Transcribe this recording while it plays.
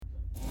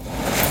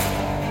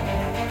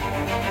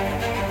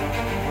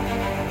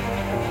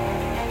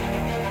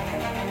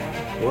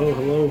Hello,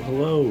 hello,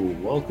 hello.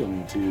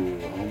 Welcome to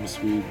Home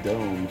Sweet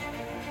Dome.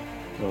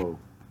 Oh,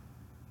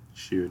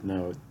 shoot,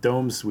 no.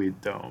 Dome Sweet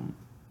Dome.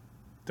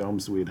 Dome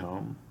Sweet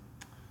Home.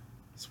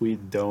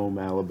 Sweet Dome,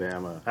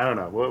 Alabama. I don't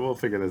know. We'll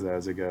figure this out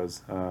as it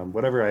goes.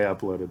 Whatever I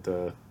uploaded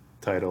the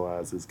title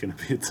as is going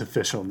to be its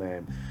official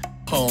name.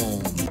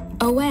 Home.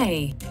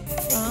 Away.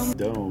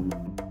 Dome.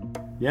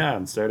 Yeah,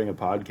 I'm starting a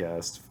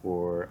podcast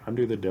for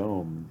Under the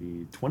Dome,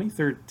 the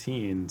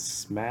 2013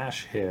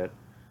 smash hit.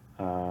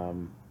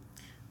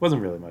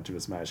 Wasn't really much of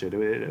a smash hit.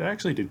 It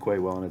actually did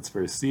quite well in its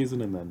first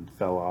season and then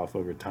fell off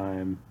over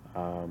time.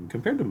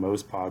 Compared to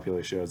most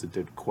popular shows, it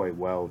did quite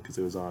well because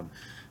it was on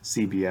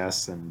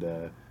CBS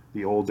and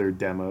the older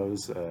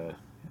demos.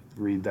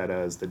 Read that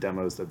as the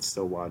demos that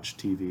still watch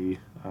TV,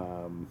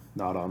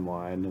 not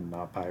online and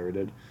not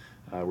pirated.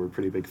 We're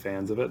pretty big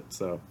fans of it,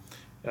 so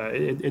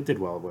it did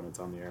well when it's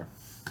on the air.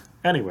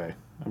 Anyway,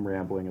 I'm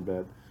rambling a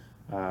bit,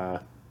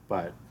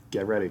 but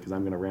get ready because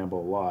I'm going to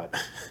ramble a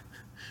lot.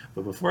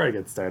 But before I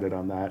get started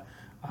on that,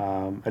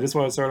 I just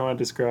want to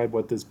describe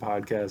what this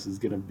podcast is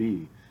going to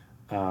be.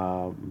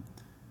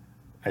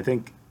 I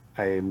think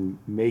I am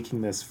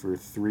making this for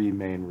three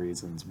main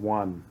reasons.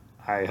 One,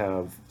 I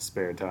have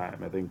spare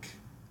time. I think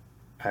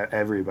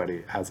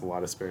everybody has a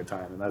lot of spare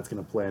time, and that's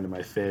going to play into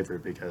my favor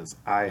because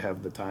I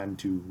have the time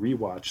to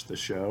rewatch the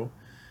show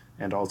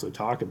and also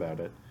talk about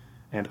it.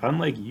 And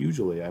unlike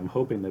usually, I'm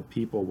hoping that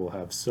people will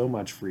have so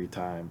much free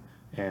time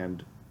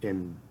and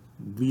in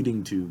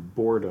leading to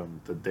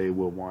boredom that they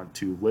will want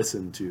to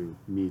listen to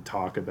me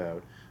talk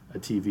about a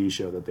TV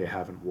show that they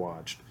haven't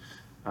watched.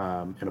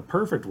 In a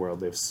perfect world,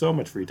 they have so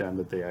much free time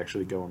that they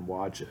actually go and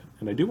watch it.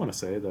 And I do want to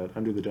say that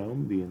Under the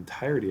Dome, the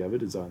entirety of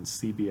it is on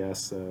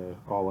CBS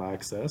All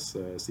Access,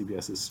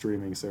 CBS's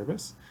streaming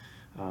service.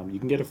 You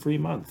can get a free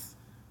month.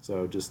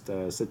 So just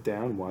sit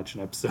down, watch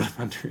an episode of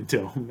Under a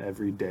Dome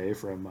every day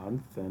for a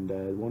month, and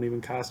it won't even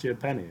cost you a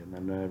penny. And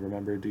then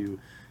remember to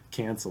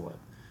cancel it.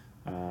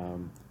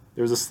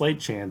 There was a slight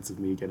chance of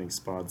me getting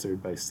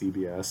sponsored by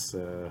CBS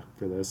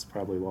for this.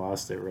 Probably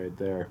lost it right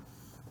there.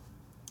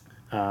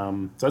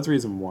 So that's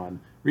reason one.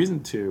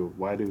 Reason two,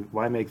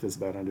 why make this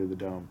about Under the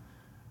Dome?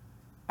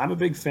 I'm a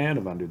big fan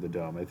of Under the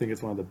Dome. I think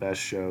it's one of the best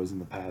shows in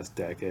the past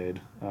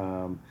decade.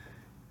 Not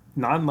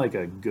in like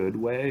a good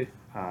way.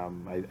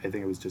 I think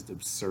it was just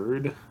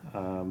absurd.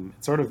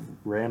 It sort of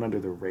ran under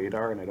the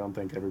radar, and I don't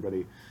think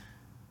everybody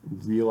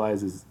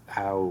realizes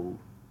how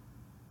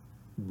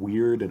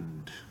weird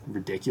and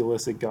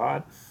ridiculous it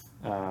got.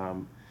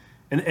 And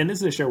this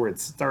is a show where it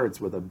starts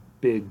with a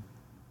big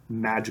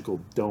magical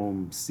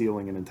dome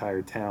sealing an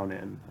entire town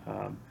in.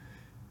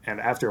 And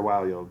after a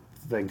while, you'll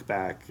think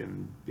back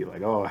and be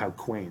like, oh, how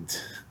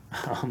quaint.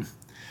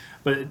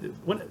 But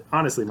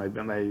honestly,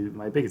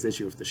 my biggest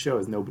issue with the show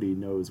is nobody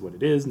knows what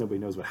it is. Nobody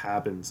knows what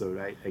happened. So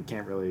I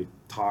can't really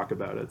talk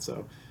about it.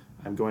 So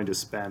I'm going to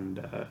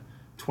spend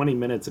 20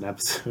 minutes an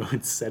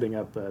episode setting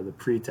up the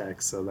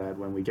pretext so that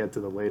when we get to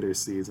the later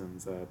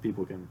seasons,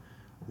 people can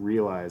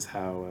realize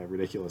how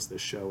ridiculous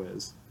this show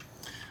is.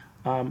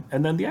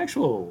 And then the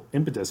actual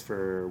impetus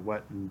for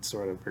what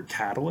sort of, or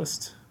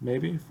catalyst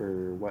maybe,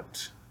 for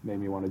what made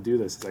me want to do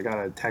this is I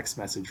got a text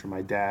message from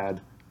my dad.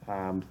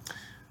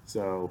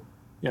 So,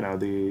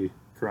 the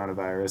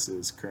coronavirus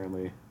is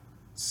currently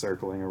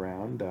circling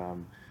around. A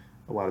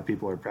lot of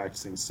people are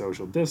practicing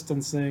social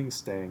distancing,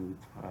 staying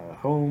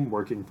home,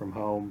 working from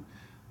home.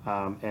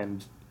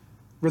 And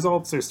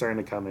results are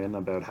starting to come in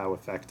about how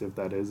effective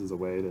that is as a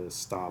way to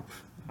stop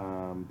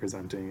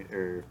presenting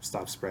or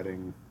stop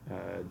spreading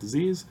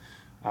disease.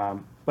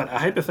 But a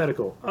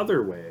hypothetical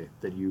other way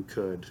that you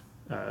could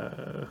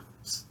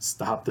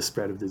stop the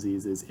spread of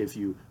disease is if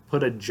you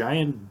put a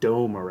giant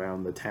dome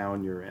around the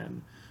town you're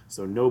in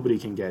so nobody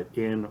can get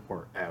in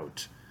or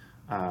out.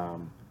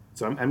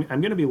 So I'm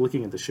going to be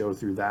looking at the show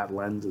through that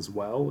lens as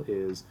well,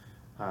 is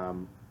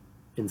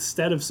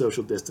instead of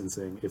social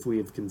distancing, if we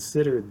have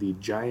considered the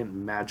giant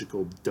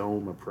magical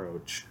dome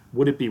approach,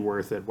 would it be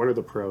worth it? What are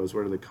the pros?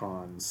 What are the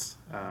cons?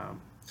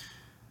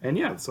 And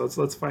yeah, so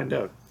let's find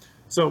out.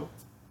 So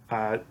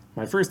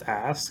my first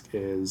ask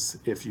is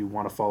if you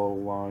want to follow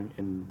along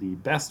in the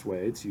best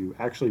way to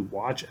actually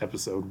watch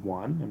episode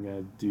one. I'm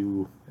going to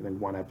do, I think,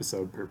 one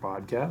episode per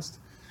podcast.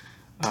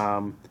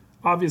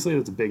 Obviously,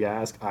 that's a big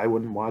ask. I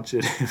wouldn't watch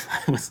it if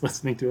I was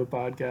listening to a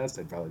podcast.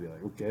 I'd probably be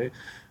like, okay,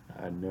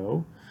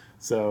 no.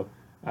 So,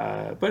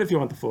 but if you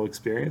want the full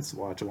experience,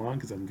 watch along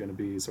because I'm going to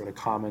be sort of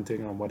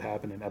commenting on what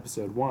happened in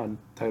episode one,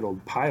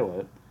 titled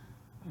Pilot.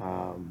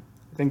 I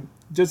think,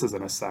 just as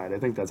an aside, I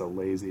think that's a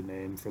lazy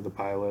name for the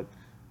pilot.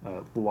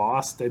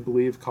 Lost, I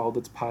believe, called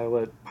its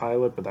pilot,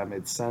 but that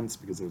made sense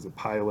because there was a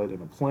pilot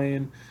in a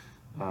plane.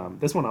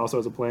 This one also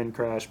has a plane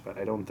crash, but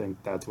I don't think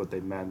that's what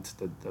they meant.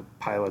 The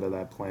pilot of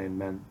that plane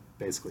meant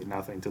basically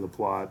nothing to the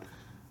plot,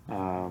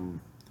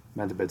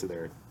 meant a bit to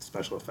their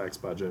special effects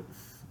budget.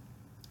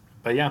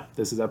 But yeah,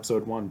 this is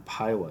episode one,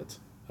 Pilot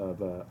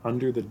of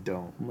Under the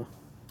Dome.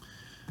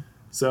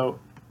 So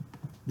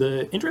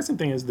The interesting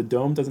thing is the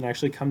dome doesn't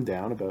actually come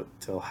down about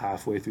till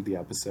halfway through the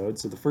episode.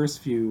 So the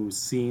first few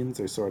scenes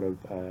are sort of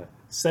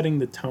setting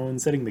the tone,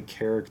 setting the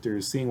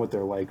characters, seeing what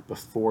they're like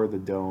before the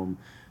dome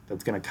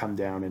that's going to come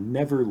down and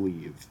never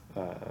leave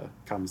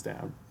comes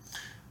down.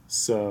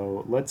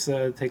 So let's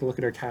take a look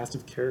at our cast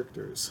of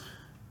characters.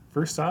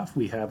 First off,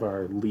 we have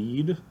our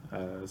lead,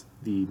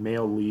 the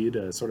male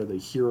lead, sort of the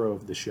hero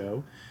of the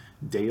show,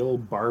 Dale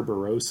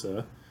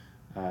Barbarossa.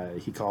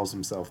 He calls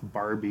himself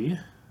Barbie.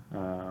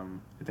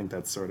 I think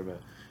that's sort of a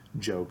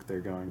joke they're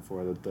going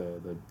for, that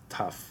the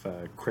tough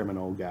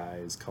criminal guy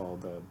is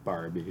called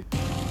Barbie.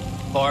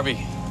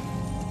 Barbie.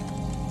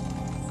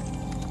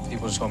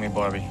 People just call me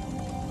Barbie.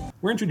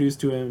 We're introduced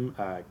to him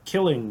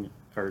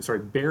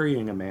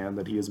burying a man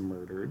that he has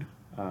murdered.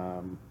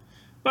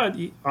 But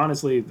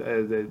honestly,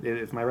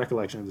 if my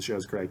recollection of the show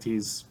is correct,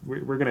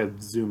 we're going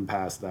to zoom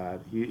past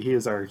that. He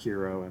is our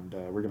hero, and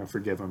we're going to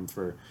forgive him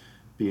for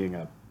being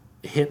a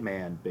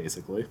hitman,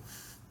 basically.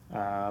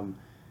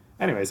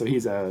 Anyway, so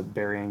he's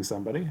burying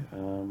somebody.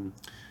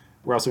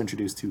 We're also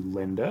introduced to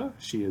Linda.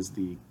 She is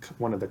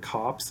one of the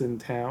cops in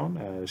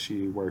town.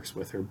 She works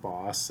with her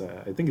boss.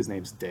 I think his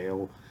name's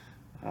Dale.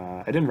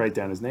 I didn't write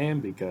down his name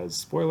because,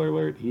 spoiler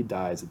alert, he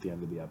dies at the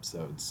end of the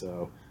episode.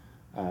 So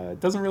it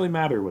doesn't really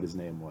matter what his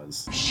name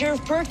was.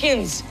 Sheriff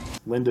Perkins!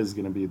 Linda's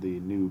going to be the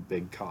new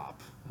big cop.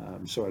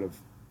 Sort of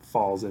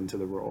falls into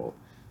the role.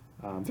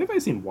 If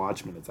anybody's seen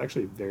Watchmen, it's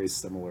actually very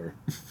similar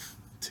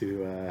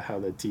to how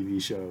the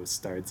TV show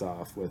starts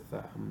off with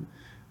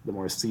the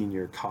more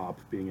senior cop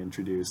being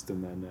introduced,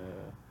 and then,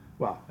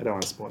 I don't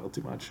want to spoil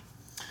too much.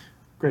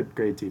 Great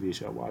TV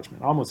show,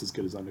 Watchmen. Almost as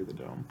good as Under the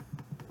Dome.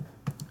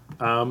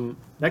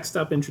 Next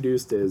up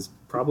introduced is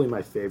probably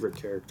my favorite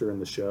character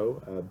in the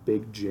show,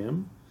 Big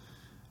Jim.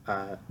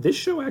 This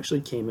show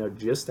actually came out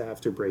just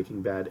after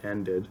Breaking Bad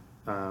ended,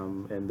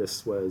 and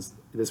this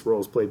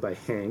role is played by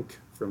Hank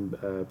from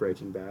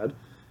Breaking Bad.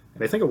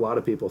 And I think a lot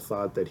of people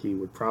thought that he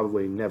would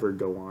probably never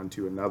go on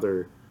to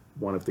another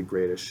one of the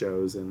greatest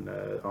shows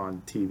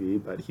on TV,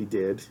 but he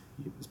did.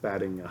 He was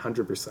batting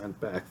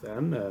 100% back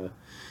then.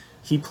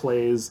 He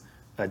plays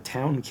a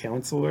town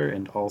councilor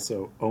and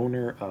also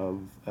owner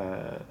of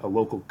a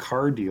local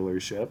car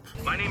dealership.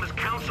 My name is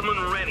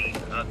Councilman Rennie,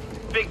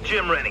 Big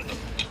Jim Rennie,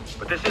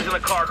 but this isn't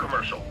a car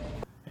commercial.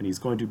 And he's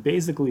going to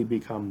basically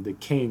become the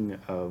king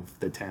of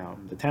the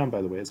town. The town,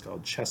 by the way, is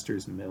called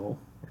Chester's Mill,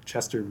 or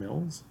Chester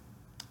Mills.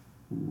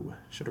 Ooh,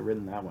 should have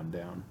written that one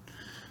down.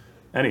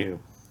 Anywho,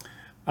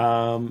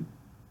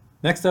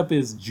 next up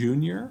is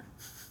Junior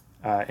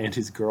and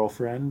his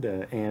girlfriend,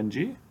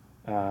 Angie.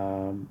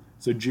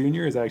 So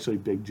Junior is actually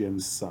Big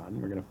Jim's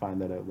son. We're going to find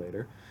that out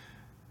later.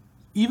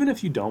 Even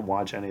if you don't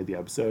watch any of the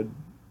episode,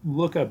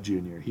 look up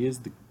Junior. He is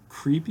the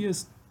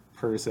creepiest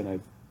person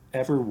I've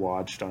ever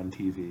watched on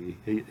TV.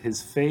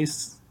 His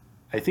face,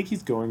 I think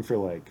he's going for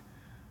like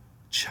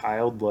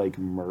childlike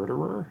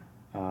murderer.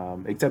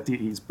 Except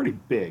he's pretty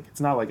big.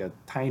 It's not like a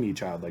tiny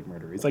childlike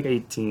murderer. He's like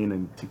 18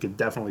 and he could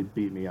definitely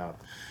beat me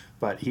up.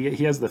 But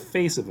he has the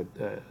face of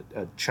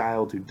a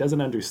child who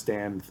doesn't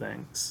understand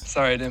things.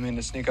 Sorry, I didn't mean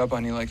to sneak up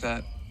on you like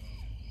that.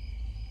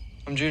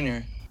 I'm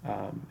Junior.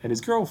 And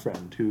his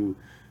girlfriend, who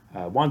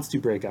wants to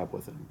break up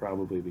with him,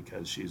 probably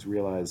because she's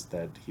realized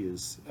that he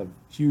is a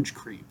huge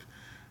creep.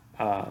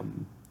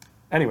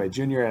 Anyway,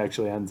 Junior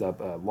actually ends up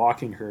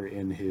locking her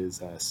in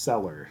his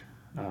cellar,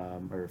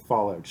 or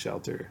fallout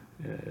shelter,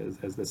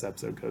 as this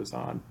episode goes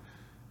on.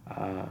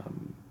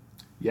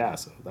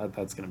 So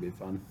that's going to be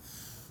fun.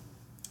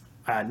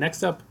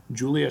 Next up,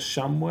 Julia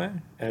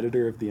Shumway,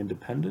 editor of The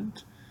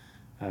Independent.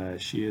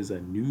 She is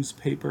a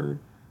newspaper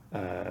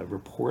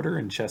reporter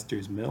in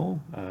Chester's Mill.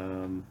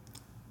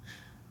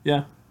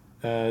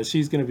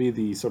 She's going to be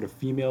the sort of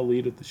female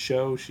lead of the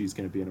show. She's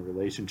going to be in a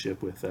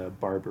relationship with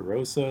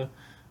Barbarossa,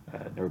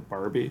 or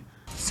Barbie.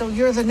 So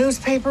you're the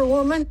newspaper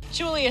woman?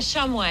 Julia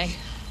Shumway.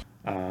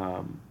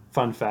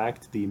 Fun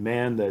fact, the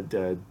man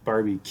that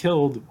Barbie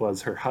killed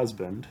was her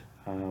husband.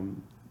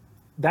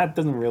 That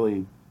doesn't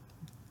really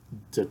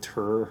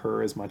deter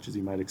her as much as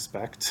you might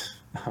expect.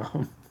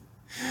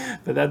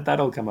 But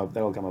that'll come up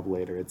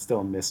later. It's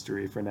still a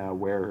mystery for now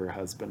where her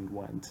husband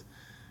went.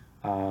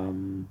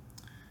 So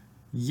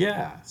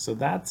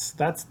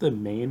that's the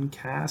main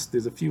cast.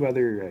 There's a few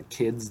other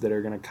kids that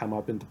are going to come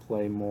up into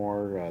play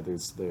more.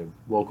 There's the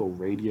local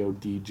radio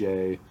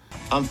DJ.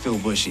 I'm Phil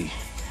Bushy,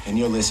 and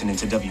you're listening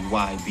to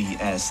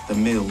WYBS, the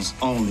Mill's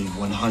only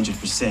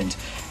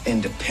 100%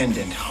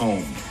 independent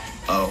home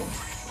of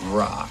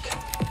rock.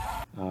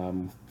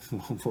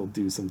 We'll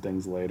do some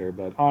things later,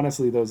 but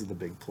honestly, those are the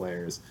big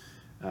players.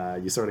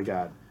 You sort of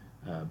got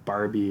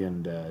Barbie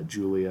and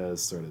Julia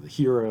as sort of the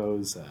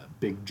heroes.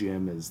 Big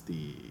Jim is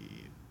the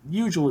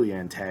usually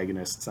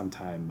antagonist,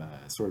 sometimes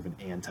sort of an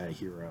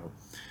anti-hero.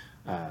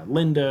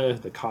 Linda,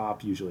 the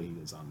cop, usually he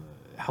is on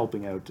the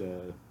helping out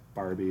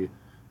Barbie.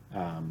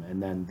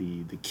 And then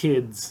the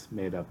kids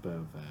made up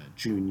of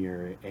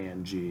Junior,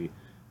 Angie,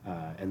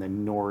 and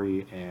then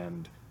Nori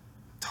and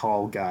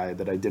tall guy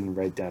that I didn't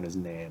write down his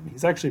name.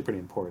 He's actually pretty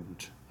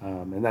important,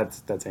 and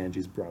that's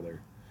Angie's brother.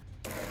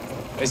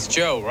 It's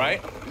Joe,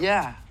 right?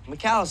 Yeah,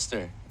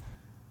 McAllister.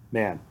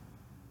 Man,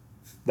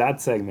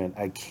 that segment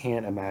I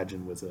can't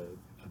imagine was a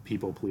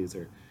people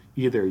pleaser.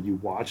 Either you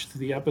watched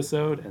the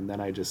episode and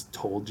then I just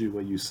told you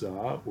what you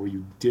saw, or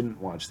you didn't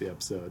watch the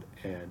episode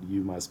and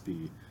you must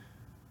be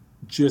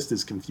just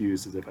as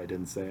confused as if I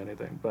didn't say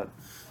anything. But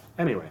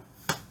anyway,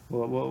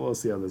 we'll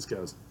see how this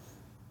goes.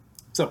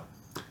 So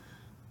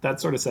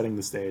that's sort of setting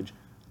the stage.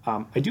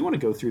 I do want to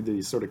go through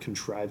the sort of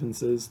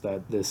contrivances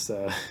that this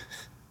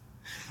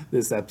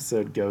this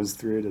episode goes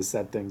through to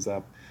set things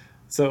up.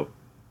 So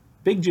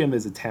Big Jim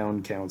is a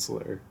town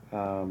councilor.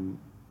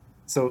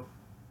 So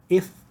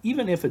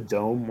even if a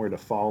dome were to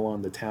fall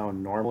on the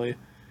town normally,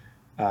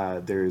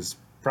 there's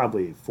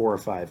probably 4 or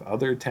 5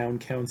 other town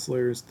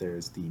councilors.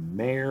 There's the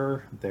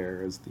mayor,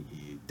 there's the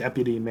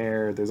deputy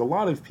mayor. There's a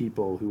lot of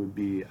people who would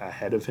be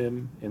ahead of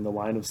him in the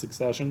line of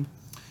succession.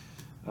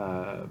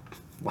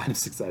 Line of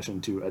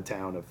succession to a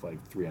town of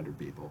like 300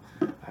 people.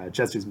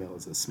 Chester's Mill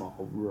is a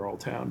small rural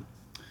town.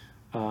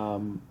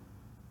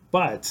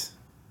 But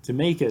to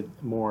make it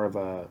more of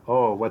a,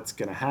 what's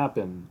going to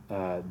happen,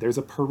 there's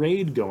a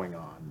parade going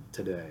on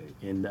today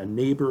in a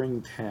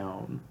neighboring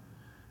town.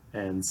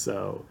 And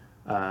so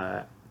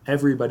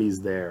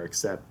everybody's there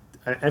except,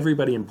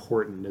 everybody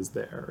important is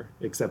there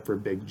except for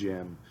Big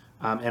Jim.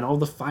 And all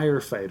the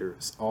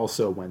firefighters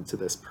also went to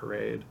this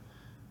parade.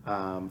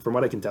 From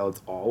what I can tell,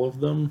 it's all of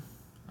them.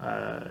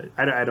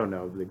 I don't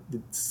know.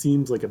 It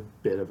seems like a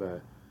bit of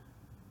a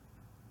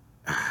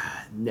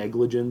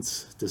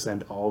negligence to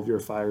send all of your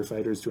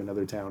firefighters to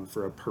another town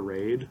for a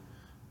parade.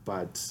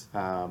 But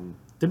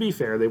to be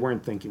fair, they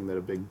weren't thinking that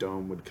a big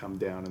dome would come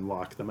down and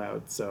lock them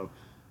out. So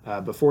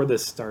before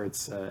this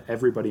starts,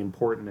 everybody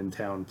important in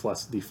town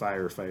plus the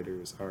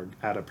firefighters are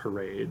at a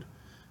parade.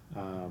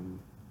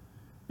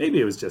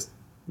 Maybe it was just,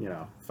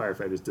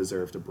 firefighters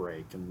deserved a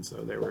break, and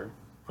so they were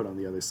put on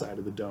the other side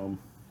of the dome.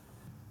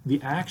 The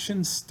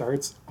action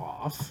starts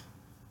off,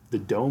 the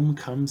dome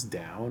comes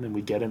down, and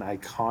we get an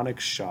iconic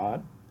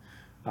shot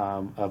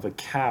of a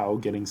cow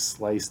getting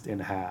sliced in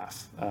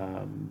half,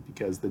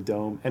 because the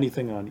dome,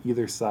 anything on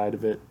either side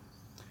of it,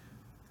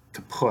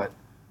 kaput,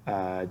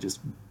 just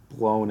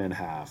blown in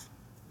half.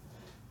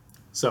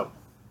 So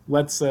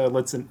let's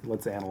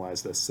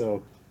analyze this.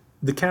 So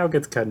the cow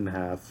gets cut in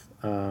half.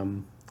 How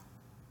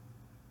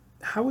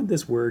would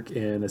this work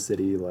in a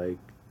city like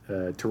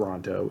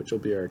Toronto, which will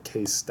be our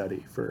case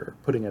study for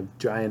putting a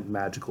giant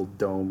magical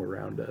dome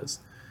around us?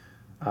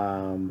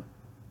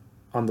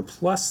 On the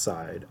plus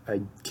side,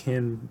 I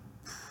can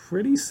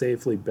pretty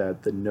safely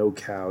bet that no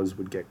cows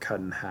would get cut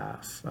in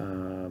half.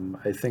 I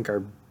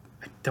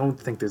don't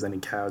think there's any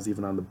cows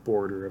even on the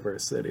border of our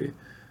city.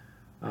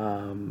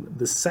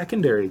 The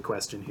secondary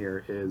question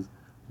here is,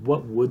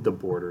 what would the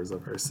borders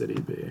of our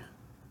city be?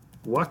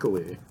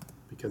 Luckily,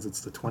 because it's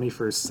the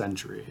 21st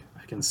century,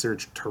 I can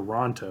search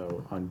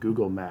Toronto on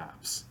Google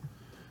Maps,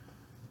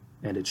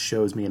 and it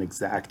shows me an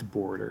exact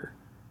border.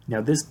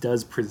 Now, this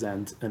does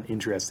present an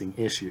interesting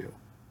issue.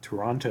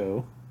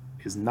 Toronto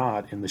is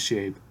not in the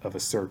shape of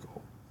a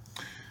circle.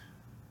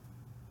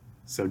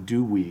 So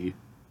do we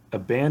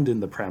abandon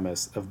the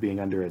premise of being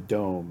under a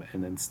dome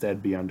and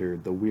instead be under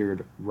the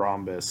weird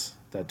rhombus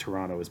that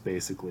Toronto is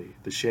basically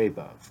the shape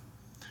of?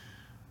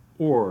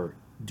 Or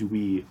do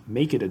we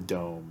make it a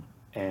dome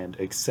and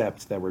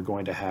accept that we're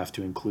going to have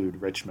to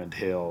include Richmond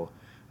Hill,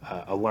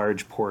 a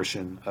large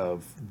portion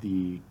of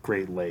the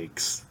Great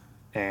Lakes,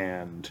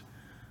 and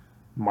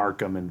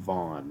Markham and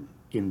Vaughan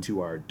into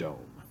our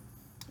dome?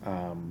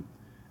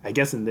 I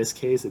guess in this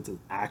case, it's an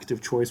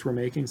active choice we're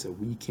making, so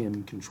we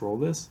can control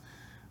this.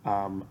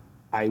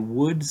 I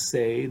would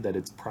say that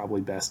it's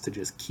probably best to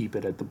just keep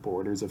it at the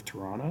borders of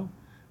Toronto,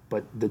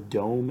 but the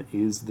dome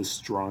is the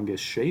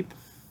strongest shape,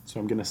 so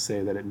I'm going to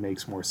say that it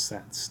makes more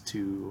sense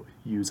to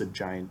use a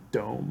giant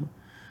dome.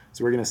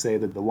 So we're going to say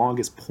that the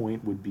longest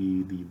point would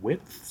be the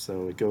width,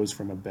 so it goes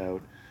from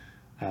about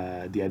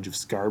the edge of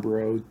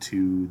Scarborough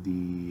to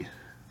the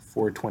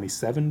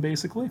 427,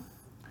 basically.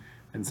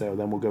 And so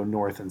then we'll go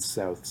north and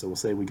south. So we'll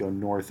say we go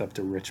north up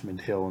to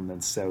Richmond Hill and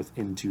then south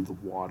into the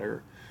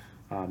water.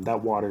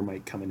 That water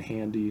might come in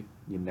handy.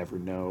 You never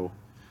know.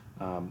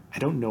 I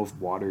don't know if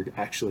water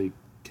actually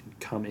can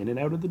come in and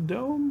out of the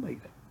dome. I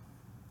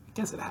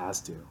guess it has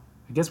to.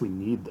 I guess we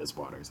need this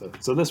water.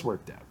 So this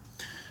worked out.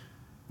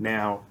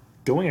 Now,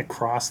 going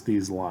across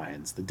these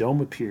lines, the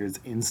dome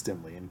appears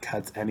instantly and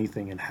cuts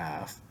anything in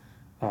half.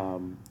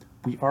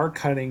 We are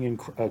cutting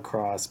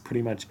across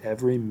pretty much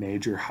every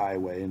major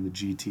highway in the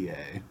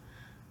GTA.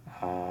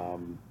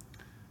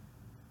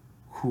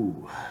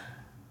 Do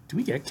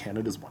we get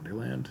Canada's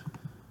Wonderland?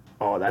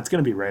 Oh, that's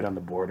going to be right on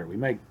the border. We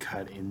might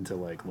cut into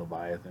like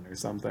Leviathan or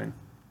something.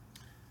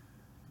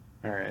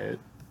 All right.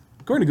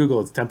 According to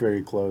Google, it's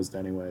temporarily closed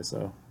anyway,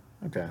 so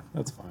okay,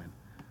 that's fine.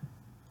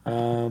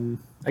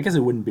 I guess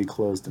it wouldn't be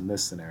closed in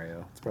this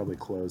scenario. It's probably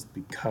closed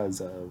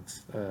because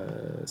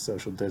of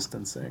social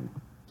distancing.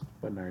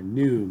 But in our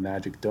new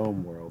Magic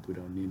Dome world, we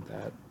don't need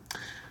that.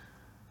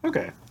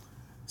 Okay,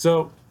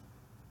 so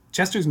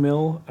Chester's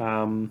Mill,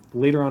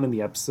 later on in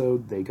the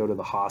episode, they go to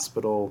the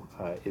hospital.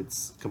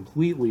 It's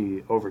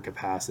completely over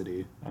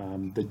capacity.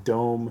 The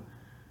dome,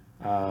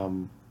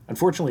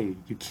 unfortunately,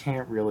 you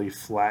can't really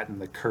flatten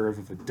the curve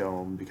of a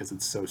dome because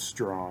it's so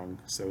strong.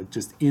 So it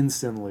just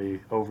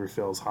instantly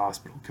overfills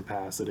hospital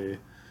capacity,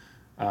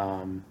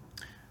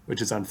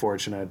 which is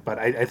unfortunate. But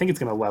I think it's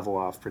going to level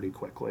off pretty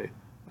quickly.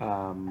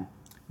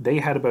 They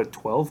had about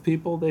 12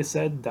 people, they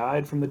said,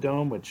 died from the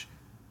dome, which,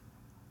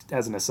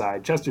 as an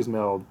aside, Chester's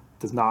Mill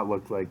does not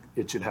look like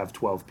it should have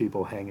 12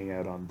 people hanging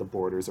out on the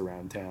borders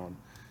around town.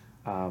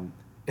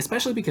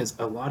 Especially because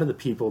a lot of the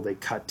people they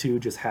cut to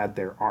just had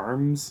their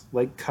arms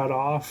like cut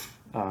off.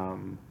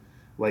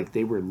 Like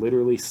they were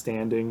literally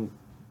standing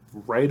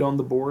right on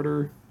the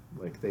border.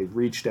 Like they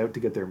reached out to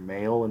get their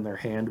mail and their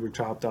hand were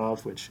chopped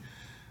off, which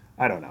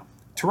I don't know.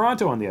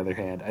 Toronto, on the other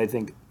hand, I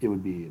think it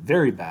would be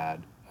very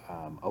bad.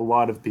 A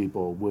lot of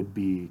people would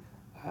be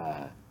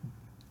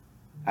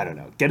I don't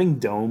know. Getting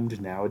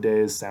domed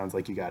nowadays sounds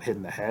like you got hit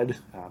in the head.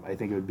 I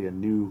think it would be a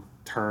new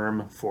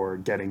term for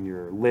getting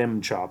your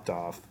limb chopped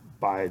off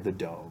by the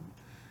dome.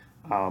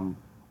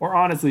 Or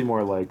honestly,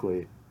 more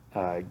likely,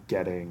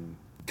 getting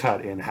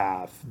cut in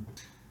half.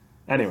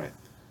 Anyway,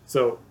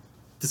 so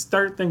to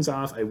start things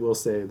off, I will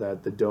say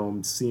that the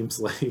dome seems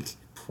like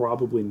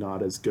probably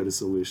not as good a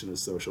solution as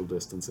social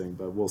distancing,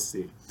 but we'll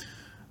see.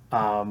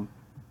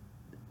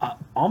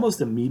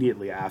 Almost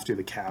immediately after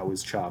the cow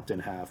is chopped in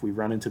half, we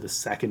run into the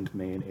second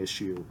main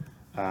issue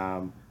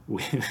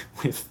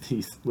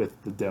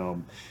with the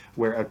dome,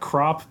 where a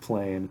crop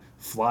plane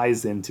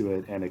flies into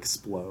it and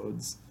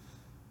explodes.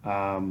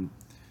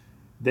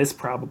 This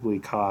probably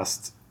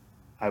cost,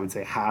 I would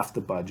say, half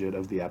the budget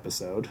of the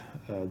episode,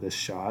 this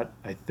shot.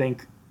 I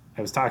think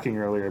I was talking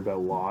earlier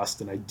about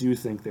Lost, and I do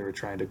think they were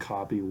trying to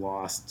copy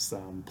Lost's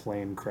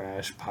plane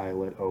crash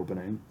pilot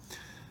opening.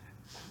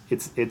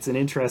 It's an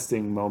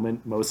interesting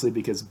moment, mostly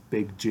because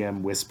Big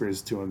Jim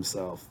whispers to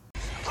himself, A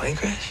plane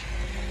crash?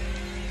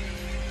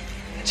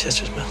 At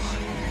Chester's Mill?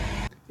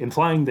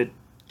 Implying that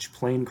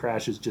plane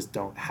crashes just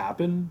don't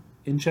happen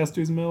in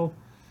Chester's Mill,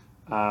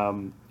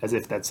 as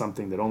if that's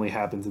something that only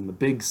happens in the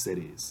big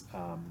cities.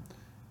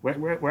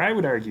 Where I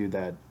would argue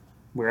that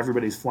where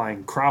everybody's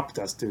flying crop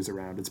dusters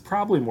around, it's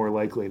probably more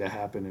likely to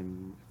happen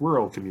in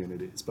rural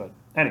communities. But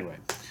anyway,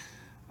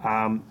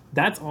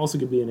 that's also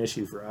going to be an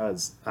issue for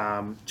us.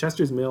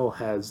 Chester's Mill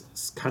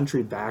has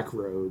country back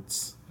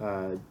roads.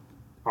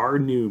 Our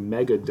new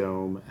mega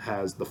dome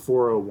has the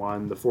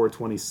 401, the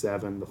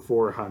 427, the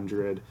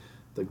 400,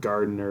 the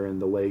Gardiner,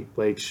 and the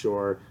Lake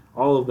Shore.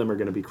 All of them are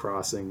going to be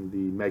crossing the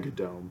mega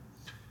dome.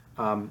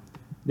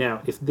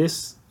 Now,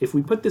 if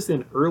we put this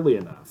in early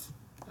enough,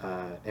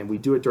 and we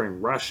do it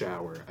during rush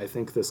hour, I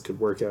think this could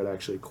work out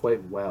actually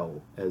quite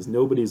well, as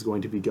nobody's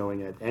going to be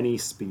going at any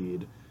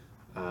speed,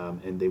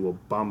 and they will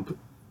bump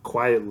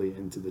quietly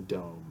into the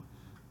dome.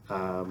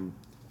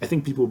 I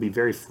think people will be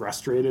very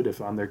frustrated if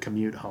on their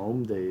commute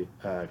home they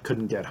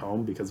couldn't get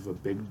home because of a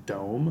big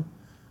dome,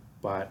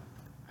 but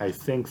I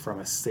think from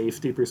a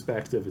safety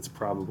perspective, it's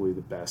probably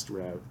the best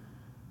route.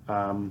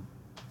 From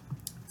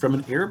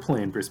an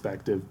airplane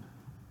perspective,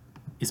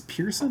 is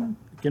Pearson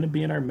going to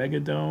be in our mega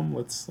dome?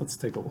 Let's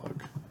take a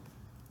look.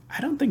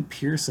 I don't think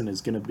Pearson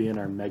is going to be in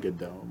our mega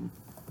dome.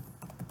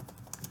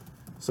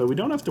 So we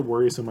don't have to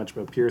worry so much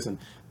about Pearson.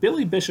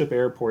 Billy Bishop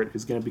Airport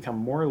is going to become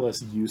more or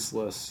less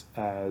useless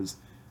as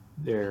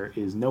there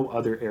is no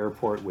other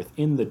airport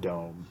within the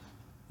dome.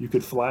 You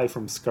could fly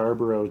from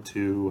Scarborough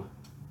to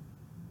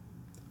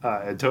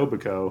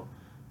Etobicoke,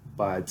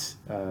 but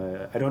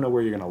I don't know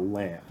where you're going to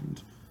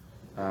land.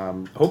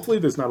 Hopefully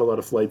there's not a lot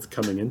of flights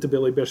coming into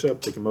Billy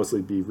Bishop. They can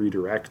mostly be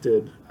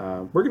redirected.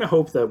 We're going to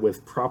hope that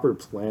with proper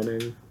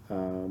planning,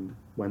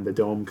 when the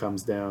dome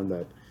comes down,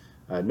 that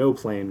no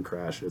plane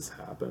crashes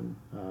happen.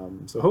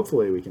 So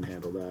hopefully we can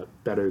handle that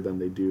better than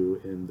they do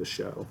in the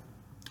show.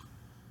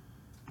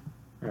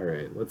 All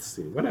right, let's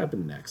see. What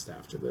happened next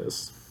after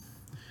this?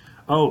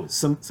 Oh,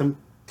 some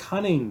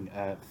cunning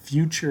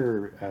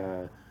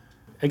future,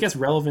 I guess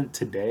relevant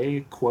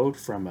today quote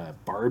from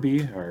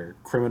Barbie, our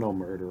criminal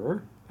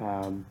murderer.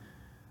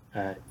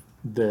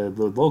 The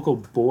local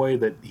boy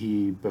that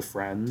he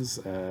befriends,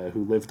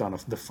 who lived on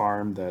the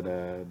farm that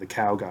the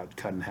cow got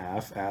cut in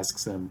half,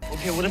 asks him,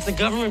 Okay, what if the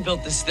government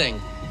built this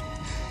thing?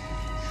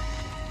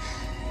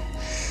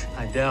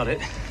 I doubt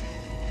it,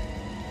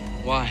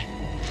 Why?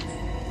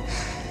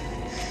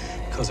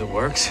 because it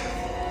works.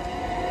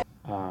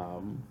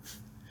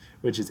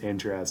 which is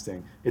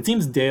interesting. It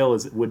seems Dale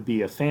would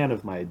be a fan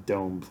of my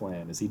dome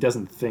plan, as he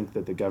doesn't think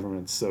that the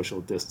government's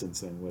social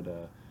distancing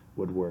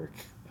would work.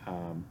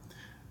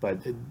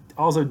 But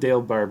also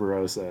Dale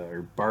Barbarossa,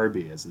 or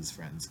Barbie as his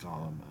friends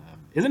call him,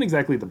 isn't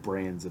exactly the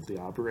brains of the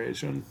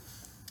operation.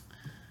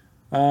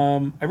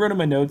 I wrote in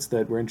my notes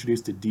that we're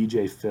introduced to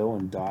DJ Phil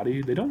and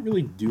Dottie. They don't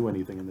really do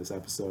anything in this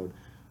episode.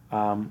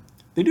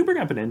 They do bring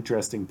up an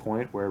interesting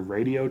point where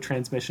radio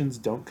transmissions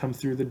don't come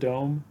through the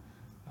dome,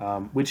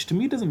 which to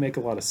me doesn't make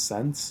a lot of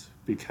sense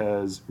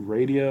because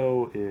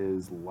radio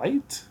is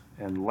light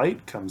and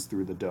light comes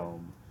through the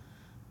dome.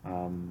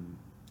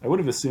 I would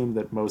have assumed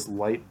that most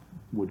light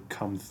would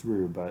come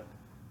through, but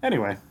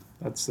anyway,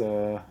 that's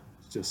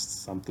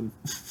just something.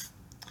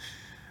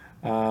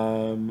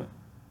 The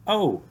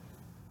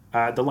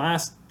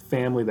last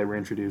family that we're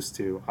introduced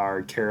to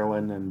are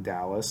Carolyn and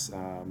Dallas.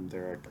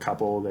 They're a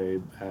couple. They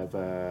have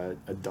a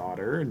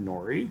daughter,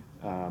 Nori.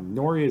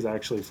 Nori is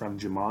actually from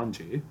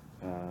Jumanji.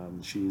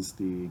 She's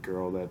the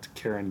girl that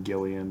Karen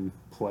Gillan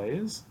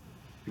plays.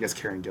 I guess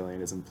Karen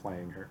Gillan isn't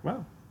playing her.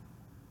 Well,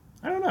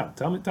 I don't know.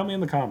 Tell me in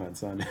the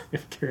comments on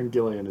if Karen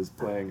Gillan is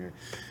playing her.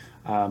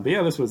 But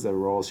yeah, this was a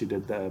role she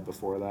did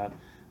before that.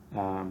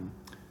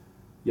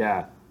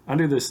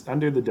 Under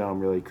the Dome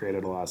really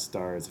created a lot of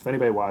stars. If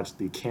anybody watched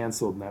the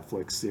canceled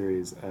Netflix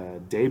series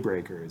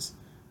Daybreakers,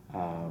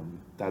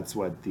 that's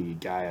what the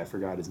guy, I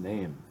forgot his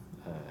name,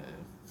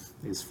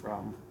 is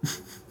from.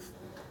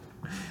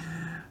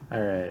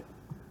 All right.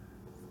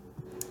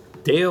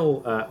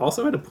 Dale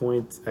also had a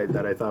point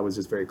that I thought was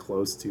just very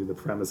close to the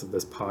premise of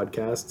this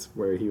podcast,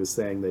 where he was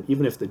saying that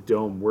even if the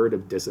Dome were to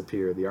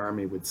disappear, the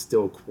Army would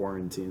still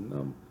quarantine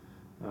them,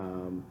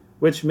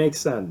 which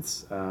makes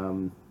sense,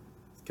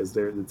 because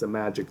it's a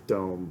magic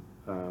dome.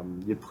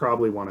 You'd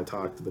probably want to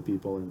talk to the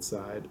people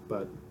inside.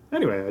 But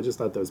anyway, I just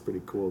thought that was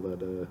pretty cool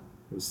that it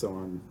was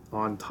so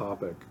on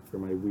topic for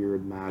my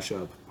weird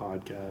mashup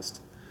podcast.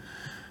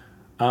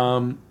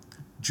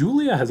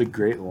 Julia has a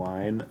great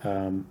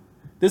line.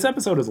 This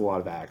episode is a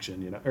lot of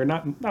action, or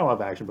not a lot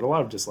of action, but a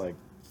lot of just like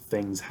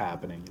things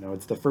happening.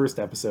 It's the first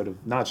episode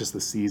of not just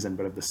the season,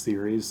 but of the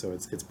series. So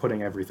it's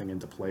putting everything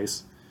into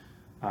place.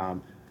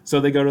 So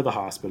they go to the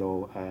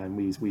hospital, and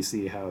we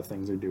see how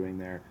things are doing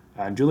there.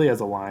 And Julia has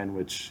a line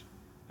which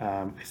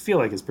I feel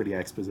like is pretty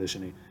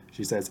exposition-y.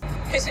 She says,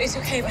 It's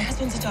okay. My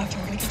husband's a doctor.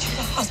 We're going to get you to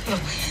the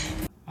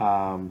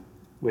hospital.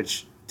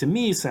 Which to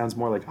me sounds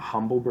more like a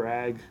humble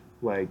brag.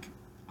 Like,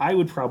 I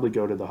would probably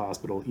go to the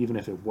hospital even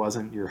if it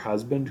wasn't your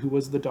husband who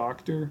was the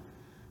doctor.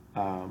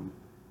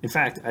 In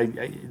fact,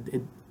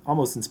 it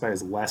almost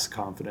inspires less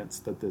confidence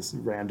that this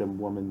random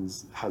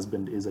woman's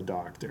husband is a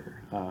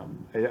doctor.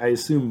 I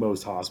assume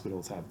most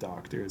hospitals have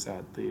doctors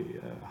at the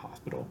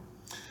hospital.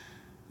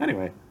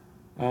 Anyway,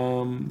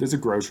 there's a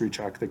grocery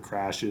truck that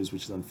crashes,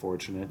 which is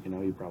unfortunate.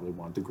 You probably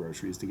want the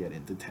groceries to get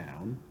into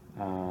town.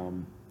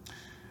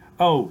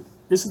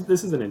 This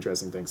is an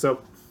interesting thing.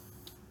 So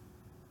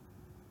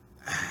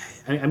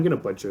I'm going to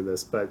butcher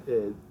this, but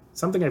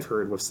something I've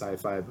heard with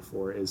sci-fi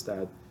before is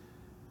that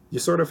you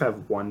sort of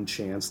have one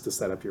chance to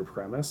set up your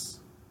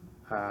premise.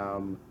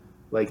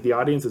 Like, the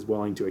audience is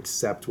willing to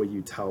accept what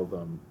you tell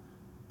them,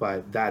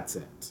 but that's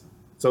it.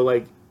 So,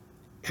 like,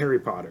 Harry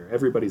Potter,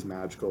 everybody's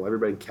magical,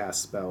 everybody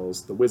casts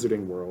spells, the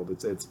wizarding world,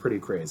 it's pretty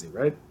crazy,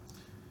 right?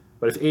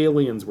 But if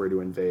aliens were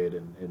to invade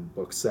in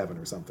book 7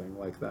 or something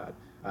like that,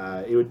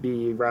 it would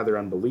be rather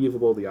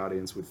unbelievable. The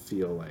audience would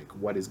feel like,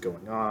 what is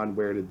going on?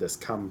 Where did this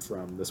come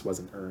from? This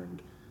wasn't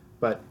earned.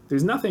 But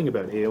there's nothing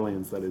about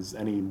aliens that is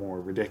any more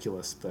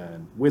ridiculous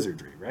than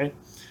wizardry, right?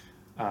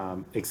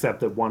 Except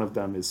that one of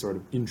them is sort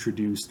of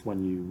introduced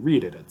when you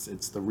read it.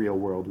 It's the real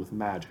world with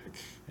magic,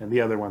 and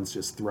the other one's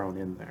just thrown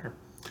in there.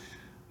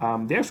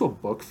 The actual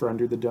book for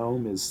Under the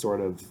Dome is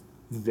sort of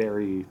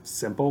very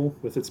simple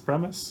with its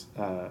premise.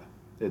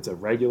 It's a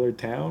regular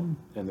town,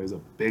 and there's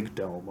a big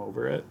dome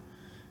over it.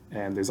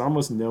 And there's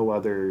almost no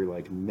other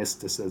like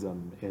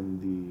mysticism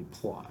in the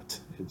plot.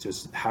 It's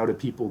just, how do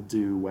people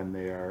do when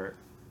they are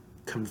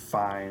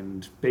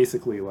confined,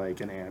 basically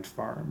like an ant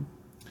farm.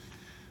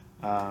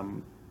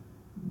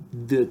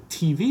 The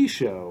TV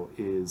show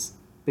is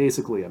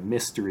basically a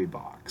mystery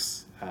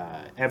box.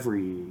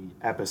 Every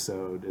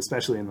episode,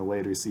 especially in the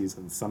later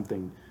seasons,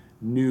 something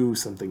new,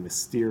 something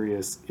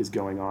mysterious is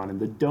going on, and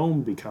the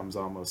dome becomes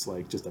almost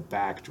like just a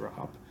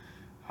backdrop.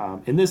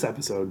 In this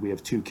episode, we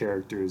have two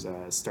characters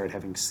start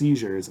having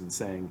seizures and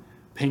saying,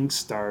 "Pink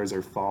stars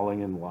are falling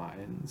in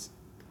lines,"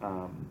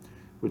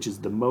 which is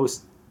the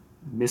most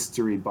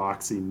mystery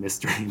box you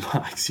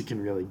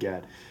can really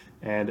get.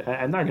 And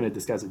I'm not going to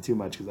discuss it too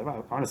much because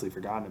I've honestly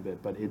forgotten a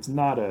bit, but it's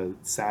not a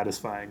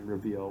satisfying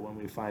reveal when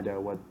we find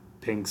out what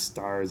pink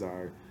stars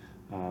are.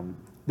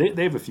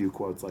 They have a few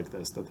quotes like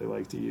this that they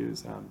like to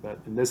use, but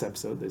in this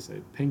episode they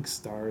say, "Pink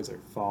stars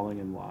are falling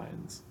in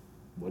lines."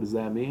 What does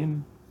that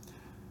mean?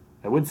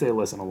 I would say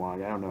listen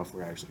along. I don't know if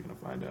we're actually going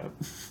to find out.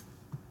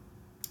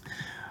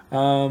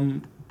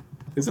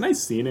 There's a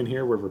nice scene in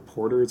here where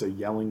reporters are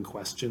yelling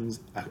questions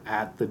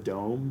at the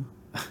dome.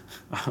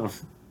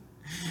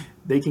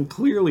 They can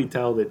clearly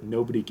tell that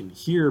nobody can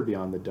hear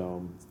beyond the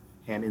dome,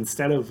 and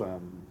instead of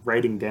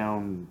writing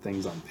down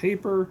things on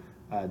paper,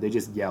 they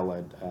just yell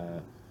at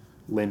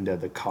Linda,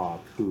 the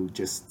cop, who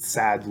just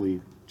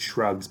sadly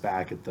shrugs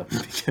back at them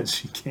because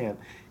she can't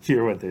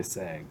hear what they're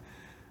saying.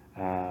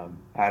 I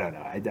don't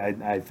know.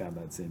 I found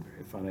that scene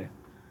very funny.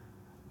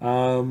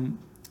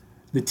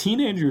 The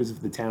teenagers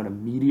of the town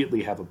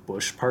immediately have a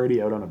bush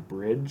party out on a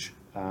bridge.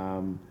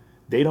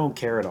 They don't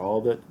care at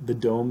all that the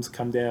domes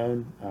come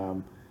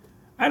down.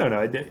 I don't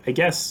know. I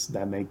guess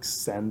that makes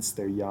sense.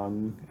 They're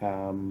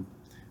young.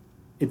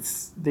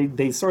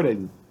 They sort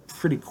of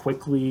pretty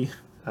quickly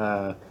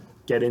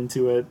get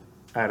into it.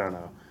 I don't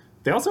know.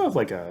 They also have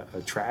like a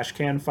trash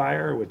can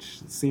fire,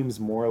 which seems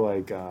more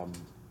like a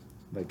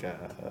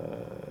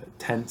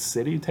tent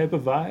city type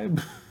of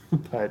vibe.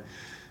 But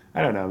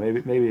I don't know.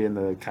 Maybe in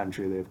the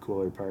country they have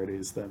cooler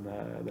parties than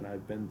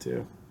I've been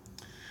to.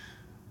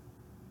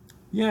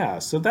 Yeah,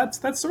 so that's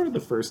sort of the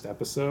first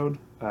episode.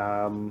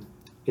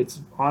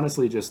 It's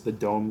honestly just the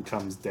dome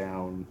comes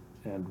down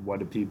and what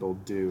do people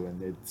do,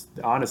 and it's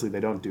honestly they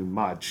don't do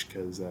much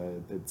because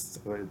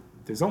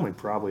there's only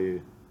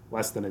probably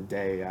less than a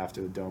day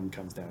after the dome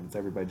comes down. It's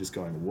everybody just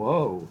going,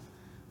 whoa,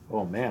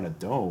 oh man, a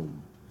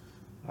dome.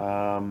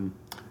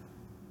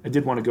 I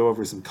did want to go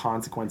over some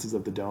consequences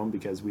of the dome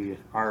because we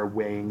are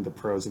weighing the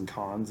pros and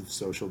cons of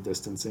social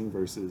distancing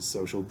versus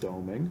social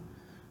doming.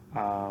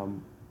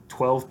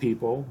 12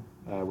 people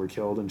were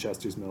killed in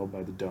Chester's Mill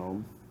by the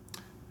dome.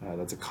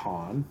 That's a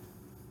con.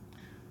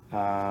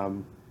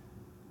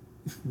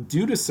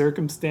 Due to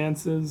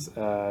circumstances,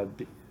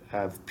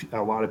 have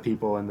a lot of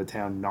people in the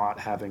town not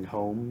having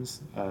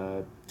homes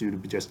due to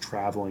just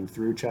traveling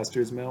through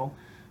Chester's Mill.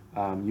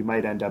 You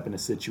might end up in a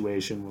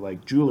situation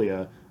like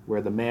Julia,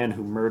 where the man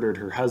who murdered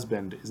her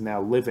husband is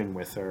now living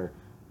with her.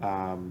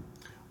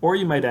 Or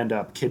you might end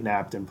up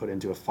kidnapped and put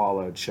into a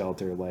fallout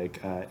shelter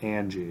like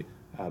Angie,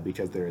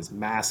 because there is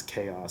mass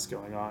chaos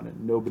going on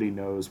and nobody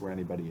knows where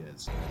anybody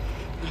is.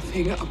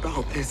 Nothing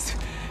about this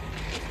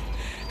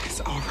is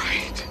all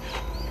right.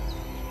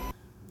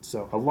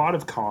 So a lot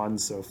of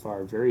cons so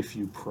far, very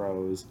few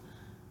pros.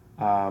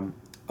 And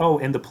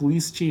the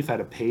police chief had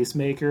a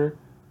pacemaker,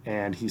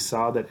 and he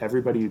saw that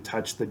everybody who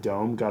touched the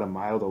dome got a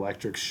mild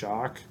electric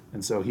shock,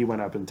 and so he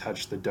went up and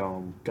touched the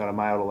dome, got a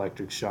mild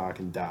electric shock,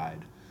 and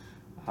died.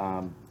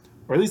 Or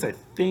at least I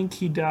think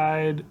he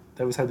died.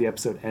 That was how the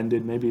episode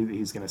ended. Maybe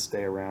he's going to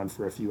stay around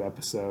for a few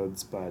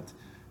episodes, but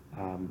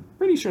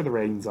pretty sure the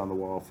rating's on the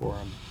wall for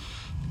him.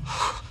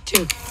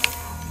 Duke.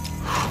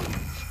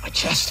 My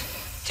chest.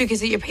 Duke,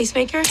 is it your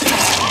pacemaker?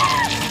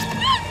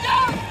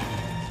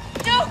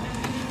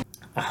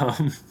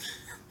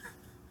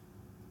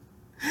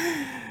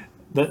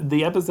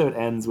 The episode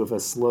ends with a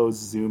slow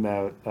zoom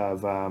out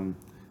of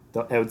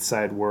the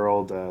outside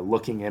world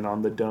looking in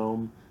on the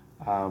dome,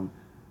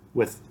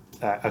 with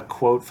a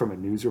quote from a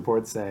news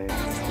report saying,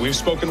 "We've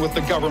spoken with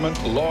the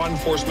government, law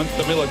enforcement,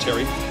 the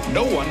military.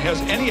 No one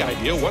has any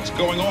idea what's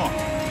going on.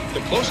 The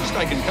closest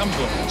I can come to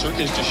an answer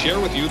is to share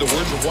with you the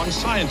words of one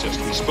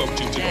scientist we spoke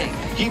to today.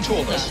 He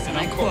told us, and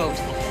I quote,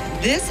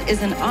 'This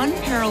is an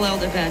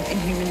unparalleled event in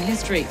human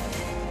history.'"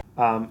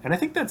 And I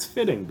think that's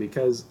fitting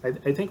because I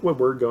think what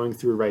we're going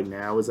through right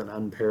now is an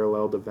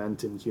unparalleled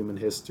event in human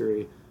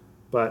history.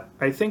 But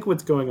I think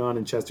what's going on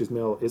in Chester's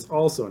Mill is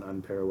also an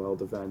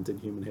unparalleled event in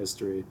human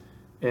history.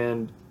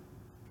 And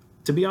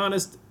to be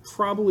honest,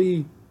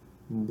 probably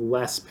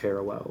less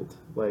paralleled.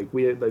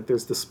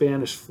 There's the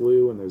Spanish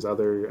flu and there's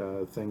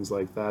other things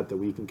like that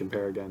we can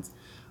compare against.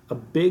 A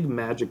big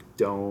magic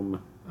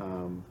dome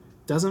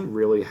doesn't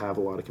really have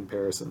a lot of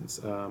comparisons.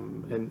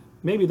 And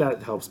maybe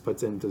that helps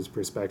put into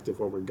perspective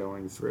what we're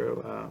going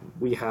through.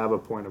 We have a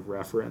point of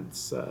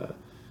reference,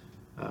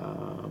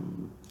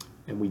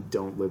 and we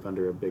don't live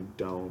under a big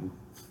dome.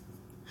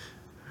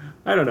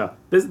 I don't know.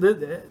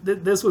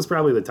 This was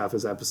probably the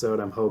toughest episode,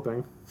 I'm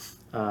hoping,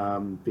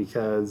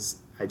 because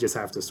I just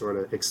have to sort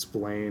of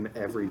explain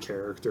every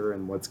character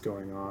and what's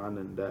going on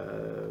and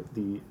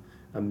the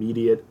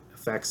immediate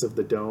effects of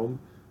the dome.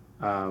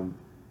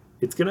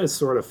 It's going to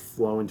sort of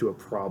flow into a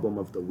problem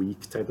of the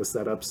week type of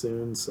setup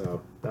soon,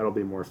 so that'll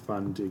be more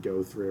fun to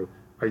go through.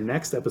 Our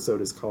next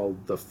episode is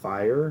called The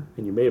Fire,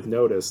 and you may have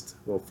noticed,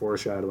 well,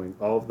 foreshadowing,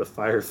 all of the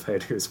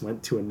firefighters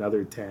went to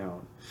another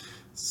town.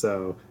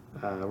 So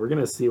we're going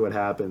to see what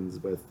happens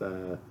with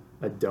a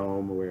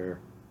dome where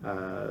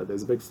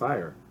there's a big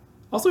fire.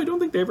 Also, I don't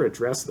think they ever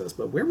addressed this,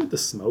 but where would the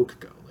smoke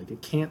go?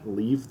 It can't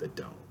leave the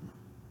dome.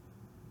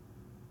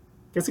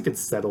 I guess it could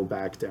settle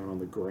back down on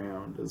the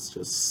ground as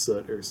just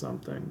soot or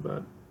something,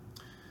 but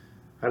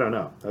I don't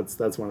know.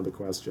 That's one of the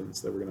questions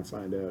that we're going to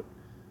find out.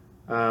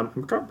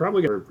 I'm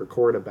probably going to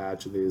record a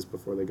batch of these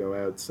before they go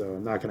out, so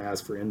I'm not going to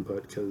ask for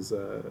input because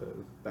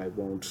I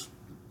won't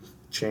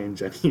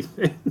change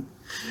anything.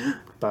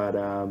 But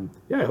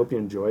yeah, I hope you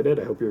enjoyed it.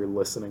 I hope you're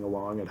listening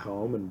along at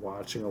home and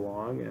watching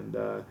along, and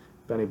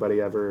if anybody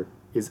ever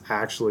is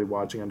actually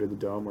watching Under the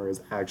Dome or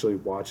has actually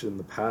watched it in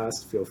the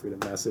past, feel free to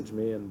message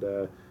me, and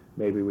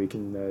maybe we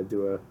can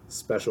do a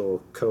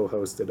special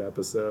co-hosted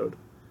episode.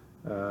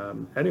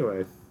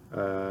 Anyway,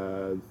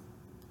 oh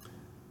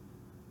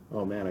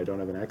man, I don't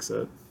have an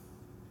exit.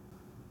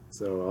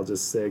 So I'll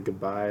just say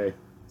goodbye.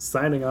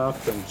 Signing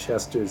off from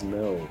Chester's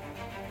Mill.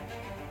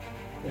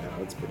 Yeah,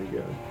 that's pretty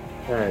good.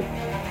 All right,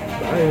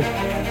 bye.